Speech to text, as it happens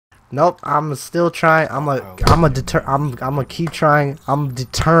Nope, I'm still trying. I'm gonna keep trying. I'm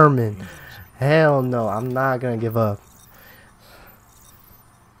determined. Hell no, I'm not gonna give up.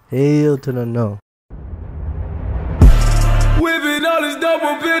 Hell to the no. Whipping all this dope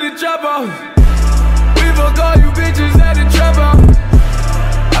up in the chopper. We fuck all you bitches at the trap house.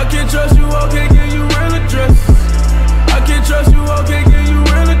 I can't trust you, I can't give you real address. I can't trust you, I can't give you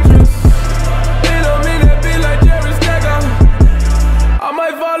real address. It don't mean that be like Jerry Stacker. I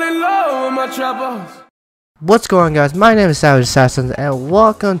might fall in love with my trap house. What's going on, guys? My name is Savage Assassin and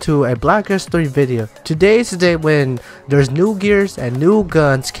welcome to a Black Ops 3 video. Today is the day when there's new gears and new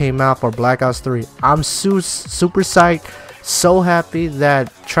guns came out for Black Ops 3. I'm super psyched, so happy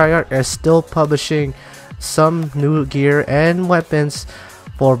that Treyarch is still publishing some new gear and weapons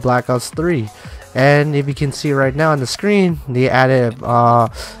for Black Ops 3. And if you can see right now on the screen, they added the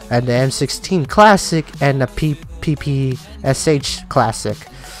M16 Classic and the PPSH Classic.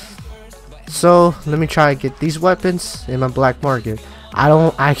 So let me try to get these weapons in my black market.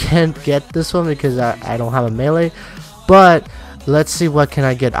 I can't get this one because I don't have a melee, but let's see what can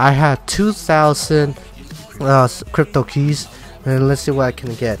I get. I have 2,000 crypto keys, and let's see what I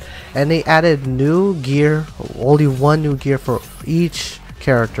can get. And they added new gear, only one new gear for each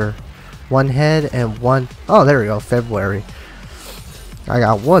character, one head and one. Oh, there we go. February. I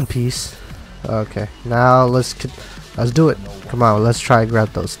got one piece. Okay, now let's do it. Come on, let's try to grab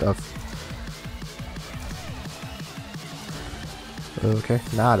those stuff. Okay,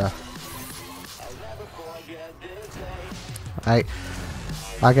 nada. I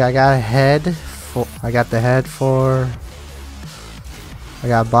got a head for. I got the head for. I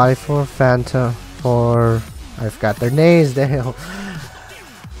got a body for Phantom for. I forgot their names. Damn.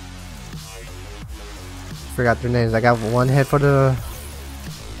 Forgot their names. I got one head for the.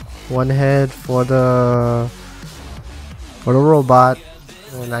 One head for the robot,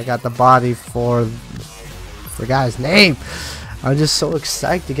 and I got the body for. Forgot his name. I'm just so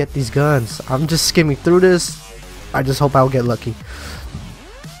excited to get these guns. I'm just skimming through this. I just hope I'll get lucky.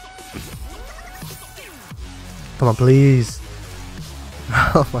 Come on, please.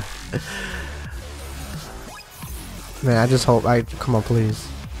 Oh my. Man, I just hope come on, please.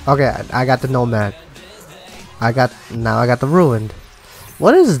 Okay, I got the Nomad. Now I got the Ruined.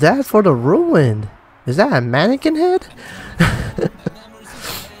 What is that for the Ruined? Is that a mannequin head?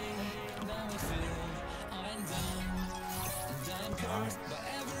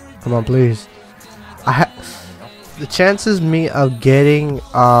 Come on, please. The chances me of getting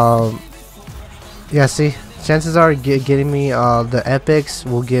yeah, see, chances are getting me the epics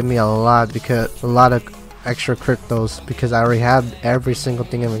will give me a lot, because a lot of extra cryptos, because I already have every single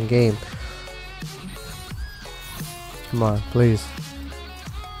thing in the game. Come on, please.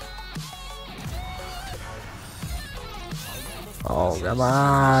 Oh, come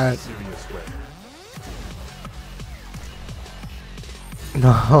on.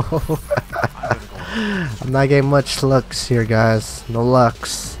 No. I'm not getting much lucks here, guys. No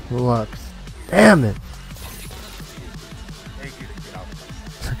lucks. No lucks. Damn it.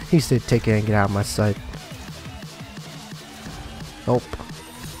 He said take it and get out of my sight. Nope.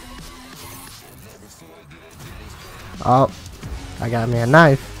 Oh, I got me a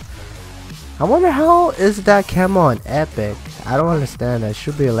knife. I wonder how is that camo on epic? I don't understand. That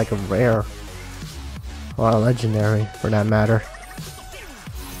should be like a rare or a legendary for that matter.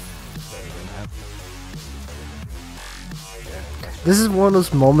 This is one of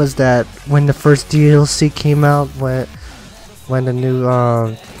those moments that when the first DLC came out, when the new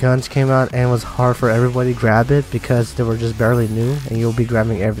guns came out, and it was hard for everybody to grab it because they were just barely new, and you'll be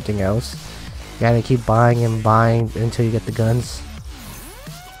grabbing everything else. You gotta keep buying and buying until you get the guns.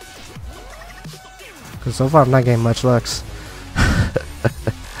 Cause so far I'm not getting much lucks.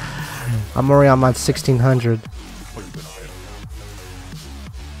 I'm already on my 1600.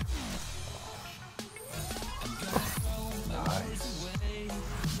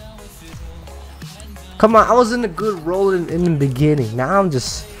 Come on, I was in a good roll in the beginning. Now I'm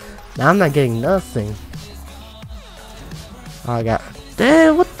not getting nothing. Oh, I got,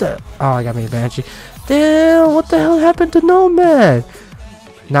 damn, what the, oh, I got me a Banshee. Damn, what the hell happened to Nomad?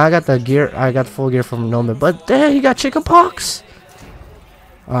 Now I got the gear, I got full gear from Nomad, but damn, he got chickenpox.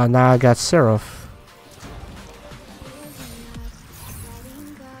 Now I got Seraph.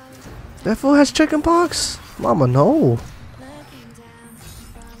 That fool has chickenpox? Mama, no.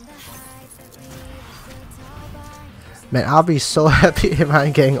 Man, I'll be so happy if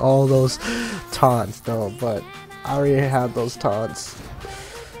I'm getting all those taunts though, but I already have those taunts.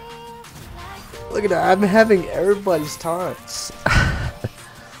 Look at that, I'm having everybody's taunts.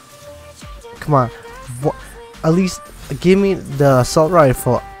 Come on, at least give me the assault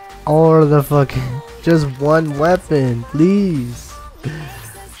rifle Or the fucking just one weapon, please.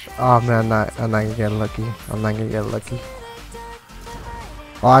 Oh man, I'm not gonna get lucky. I'm not gonna get lucky.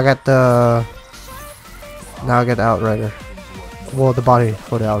 Oh, I got the. Now I get the Outrider. Well, the body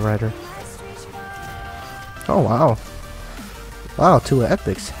for the Outrider. Oh wow. Wow, 2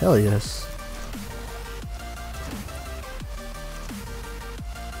 epics. Hell yes.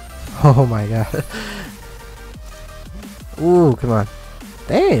 Oh my god. Ooh, come on.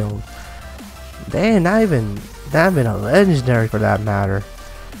 Damn. Damn, not even a legendary for that matter.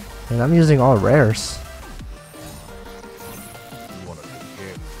 And I'm using all rares.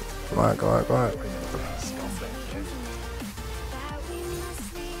 Come on, come on, come on.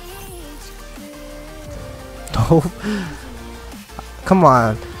 No. Come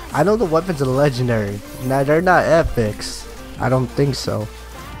on. I know the weapons are legendary. Now they're not epics. I don't think so.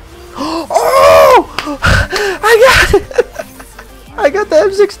 Oh! I got it! I got the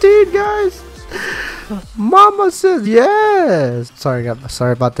M16, guys. Mama says yes. Sorry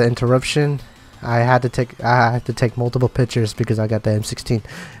about the interruption. I had to take multiple pictures because I got the M16.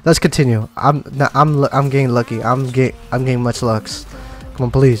 Let's continue. I'm getting lucky. I'm getting much lucks. Come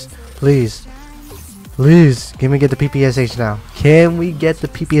on, please, please, please. Can we get the PPSH now? Can we get the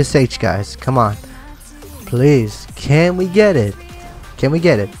PPSH, guys? Come on, please. Can we get it? Can we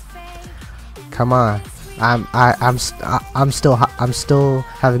get it? Come on. I'm still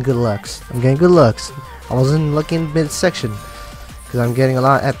having good lucks. I'm getting good lucks. I wasn't looking midsection because I'm getting a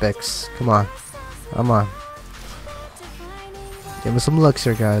lot of epics. Come on, come on. Give me some lucks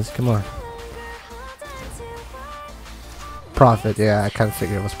here, guys. Come on. Profit. Yeah, I kind of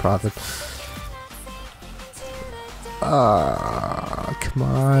figured it was profit. Come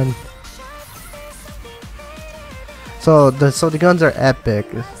on. So the guns are epic.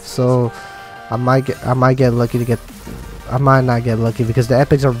 So I might get lucky to get. I might not get lucky because the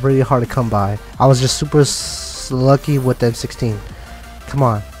epics are really hard to come by. I was just super lucky with the M16. Come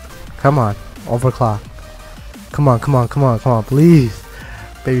on, come on, overclock. Come on, come on, come on, come on, please,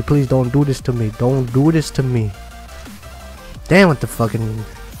 baby, please don't do this to me. Don't do this to me. Damn with the fucking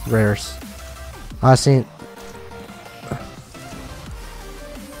rares. I seen.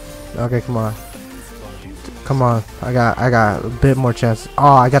 Okay, come on. Come on, I got a bit more chance.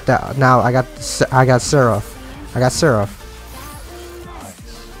 Oh, I got that now. I got Seraph. I got Seraph.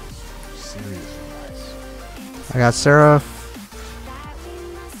 I got Seraph.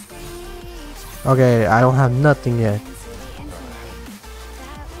 Okay, I don't have nothing yet.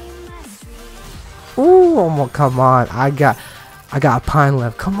 Ooh, oh, come on. I got a pine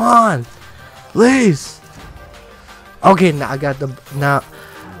left. Come on, please. Okay, now I got the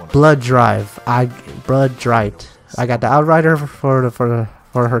Blood Drive. Blood Drive. I got the Outrider for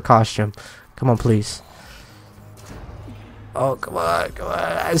her costume. Come on, please. Oh, come on, come on.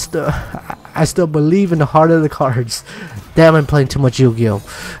 I still believe in the heart of the cards. Damn, I'm playing too much Yu-Gi-Oh.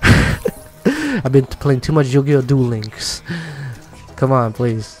 I've been playing too much Yu-Gi-Oh Duel Links. Come on,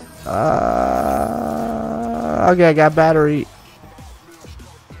 please. Okay, I got battery.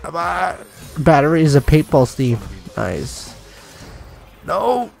 Come on. Battery is a paintball Steve. Nice.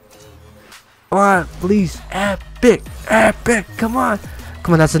 No. Come on, please. Epic. Epic. Come on.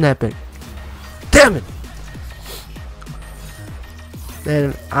 Come on, that's an epic. Damn it.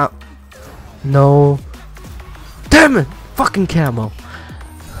 Then no. Damn it. Fucking camo.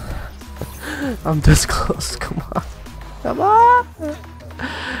 I'm this close. Come on. Come on.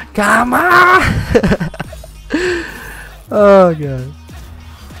 Come on. Oh god.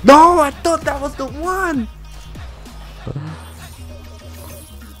 No, I thought that was the one.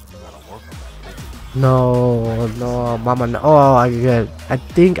 No, no, mama, no. Oh, I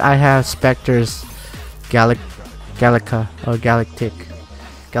think I have Spectre's Galactic.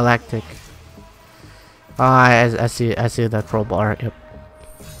 I see that pro bar. Yep.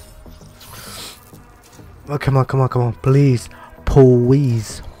 Oh, come on, please,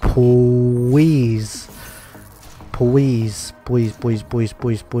 please, please,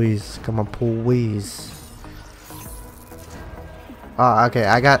 please, please. Come on, please. Okay,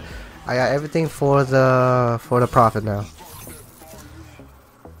 I got everything for the profit now.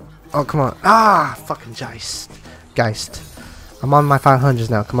 Oh, come on. Fucking Geist. I'm on my 500s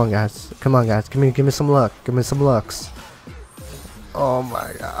now. Come on, guys. Give me some luck. Give me some lucks. Oh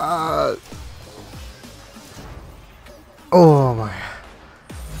my god. Oh my.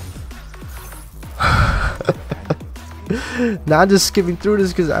 Now I'm just skipping through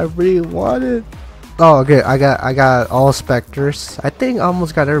this because I really want it. Oh, okay. I got all Spectres. I think I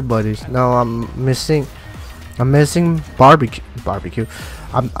almost got everybody's. No, I'm missing barbecue. I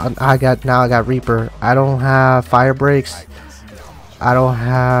got Reaper. I don't have fire breaks. I don't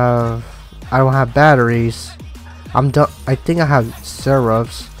have batteries. I'm done. I think I have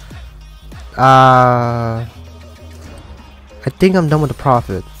syrups. I think I'm done with the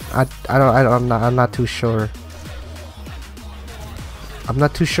profit. I'm not too sure. I'm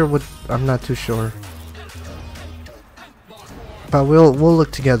not too sure. But we'll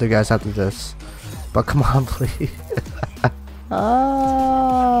look together, guys, after this. But come on, please.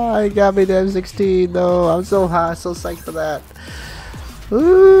 I got me the M16. No, I'm so high, so psyched for that.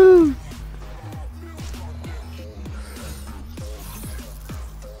 Woo!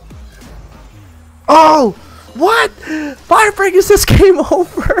 Oh! What? Fire breakers just came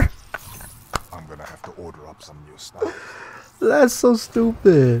over. I'm gonna have to order up some new stuff. That's so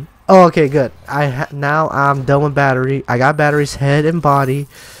stupid. Oh, okay, good. Now I'm done with battery. I got batteries, head and body.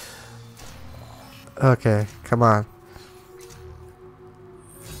 Okay, come on.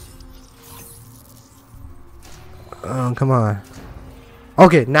 Come on.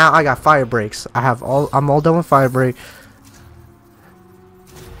 Okay, now I got fire breaks. I'm all done with fire break.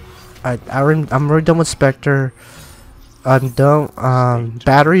 I'm already done with Spectre. I'm done.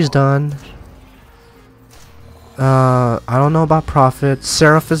 Battery's done. I don't know about profit.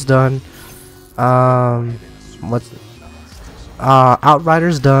 Seraph is done.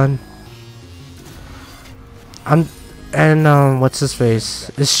 Outrider's done. What's his face?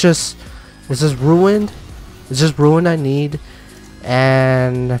 It's just ruined. It's just ruined. I need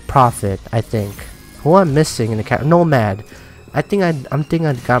and profit. I think. Who I'm missing in the cat? Nomad. I'm thinking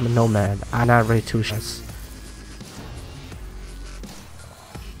I got a Nomad. I'm not ready to shots.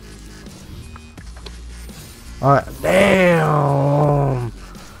 Alright,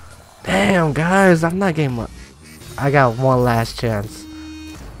 damn, guys, I'm not getting one. I got one last chance.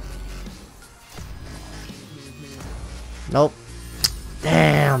 Nope.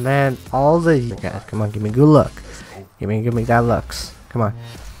 Damn, man, all the guys, come on, give me good luck. Give me that lucks. Come on.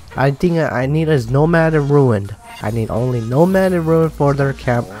 I think I need is Nomad and Ruined. I need only Nomad and Ruined for their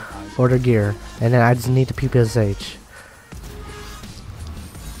camp, for their gear, and then I just need the PPSH.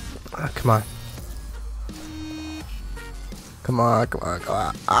 Come on. Come on.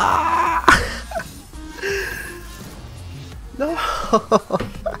 Ah! No.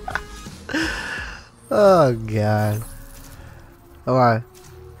 Oh god. Alright.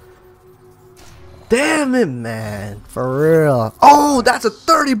 Damn it, man. For real. Oh, that's a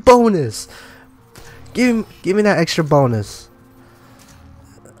 30 bonus. Give me that extra bonus.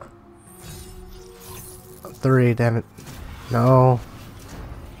 3, damn it. No.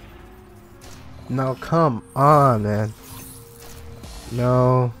 No, come on, man.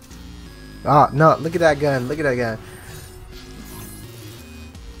 No. Oh, no, look at that gun. Look at that gun.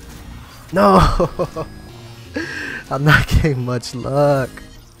 No. I'm not getting much luck.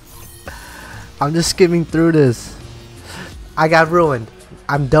 I'm just skimming through this. I got Ruined.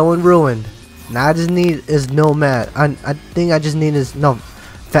 I'm done with Ruined. Now I just need is Nomad. I think I just need is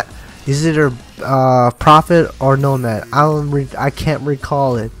is either Prophet or Nomad. I can't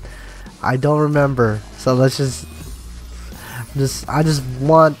recall it. I don't remember. So let's I just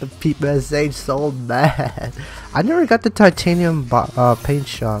want the PPSH so bad. I never got the titanium paint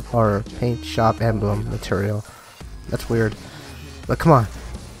shop emblem material. That's weird. But come on.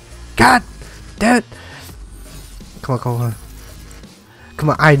 God damn it. Come on. Come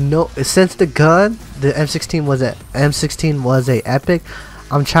on. I know since the gun, the M16 was a epic.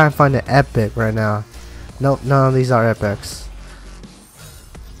 I'm trying to find an epic right now. Nope, none of these are epics.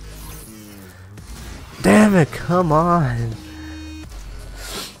 Damn it, come on.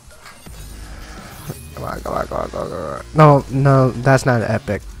 Come on. No, that's not an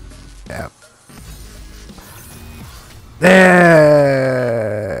epic. Yeah. There.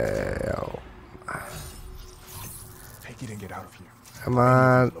 Take it and get out of here. Come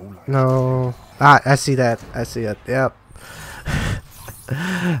on. No. Ah, I see that. Yep.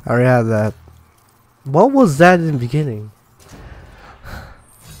 I already have that. What was that in the beginning?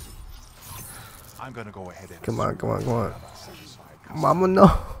 I'm gonna go ahead and Come on. Mama, no.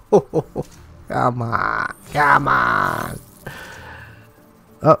 Come on.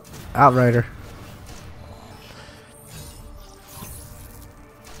 Oh, Outrider.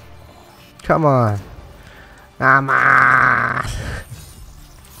 Come on. Come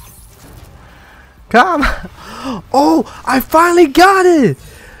on. Oh, I finally got it.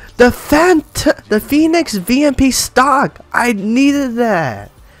 The Phoenix VMP stock. I needed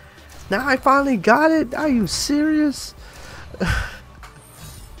that. Now I finally got it. Are you serious?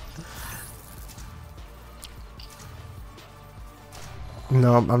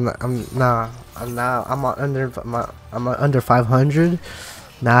 No, I'm not. I'm under 500.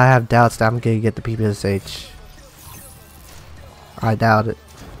 Now I have doubts that I'm gonna get the PPSH. I doubt it.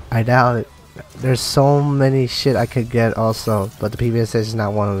 I doubt it. There's so many shit I could get also, but the PBS is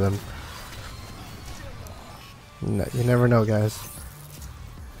not one of them. No, you never know, guys.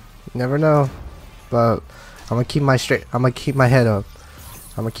 You never know. But I'm gonna keep my head up. I'm gonna keep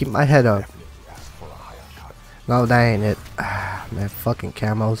my head up. No, that ain't it. Ah, man, fucking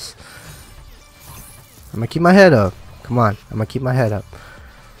camos. I'm gonna keep my head up. Come on, I'm gonna keep my head up.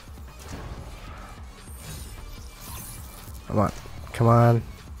 Come on, come on.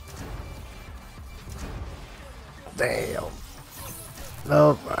 Damn.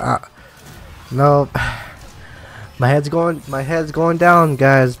 Nope. Nope. My head's going down,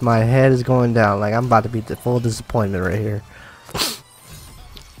 guys. My head is going down. Like, I'm about to be full disappointment right here.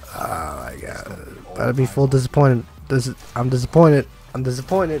 Oh my god. About to be full disappointment. I'm disappointed. I'm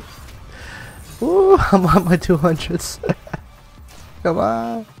disappointed. Ooh, I'm on my 200s. Come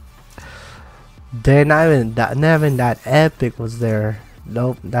on. Dang, not even that epic was there.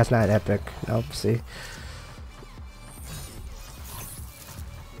 Nope, that's not epic. Nope, see.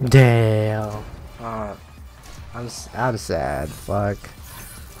 Damn. I'm sad. Fuck.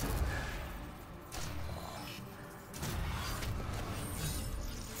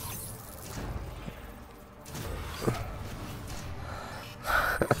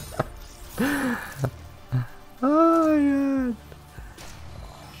 Oh my god.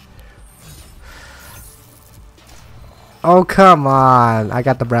 Oh come on. I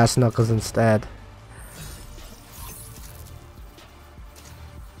got the brass knuckles instead.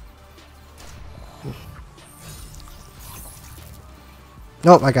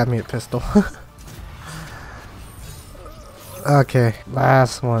 Nope, I got me a pistol. Okay,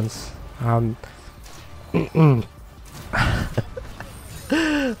 last ones. Oh my.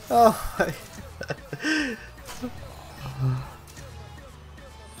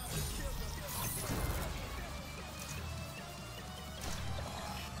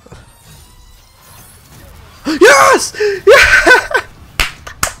 Yes! Yeah!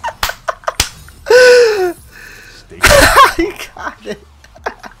 You got it.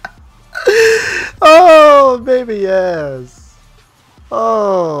 Oh, baby, yes.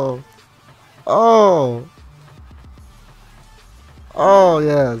 Oh. Oh. Oh,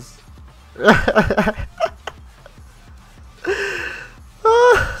 yes.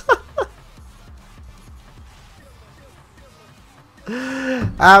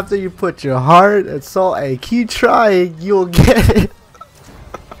 After you put your heart and soul and keep trying, you'll get it.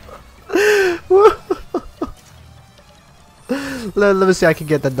 Let me see, I can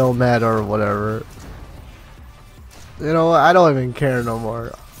get the nomad or whatever. You know what? I don't even care no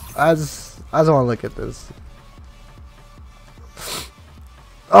more. I just want to look at this.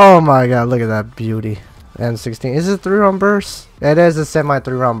 Oh my god, look at that beauty. M16. Is it 3-round burst? It is a semi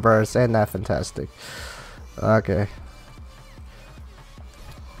 3-round burst. Ain't that fantastic? Okay.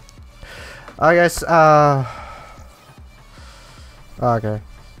 Alright guys, okay.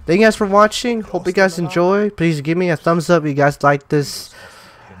 Thank you guys for watching. Hope you guys enjoy. Please give me a thumbs up if you guys like this.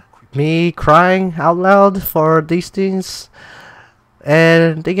 Me crying out loud for these things.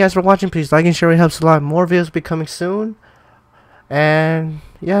 And thank you guys for watching. Please like and share. It helps a lot. More videos will be coming soon. And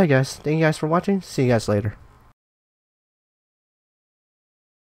yeah guys, thank you guys for watching. See you guys later.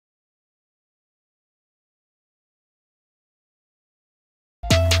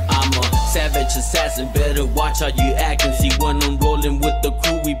 Savage assassin, better watch how you actin'. See when I'm rolling with the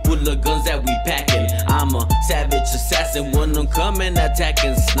crew, we pull the guns that we packin'. I'm a savage assassin when I'm coming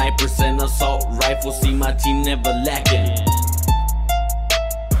attacking. Snipers and assault rifles, see my team never lacking.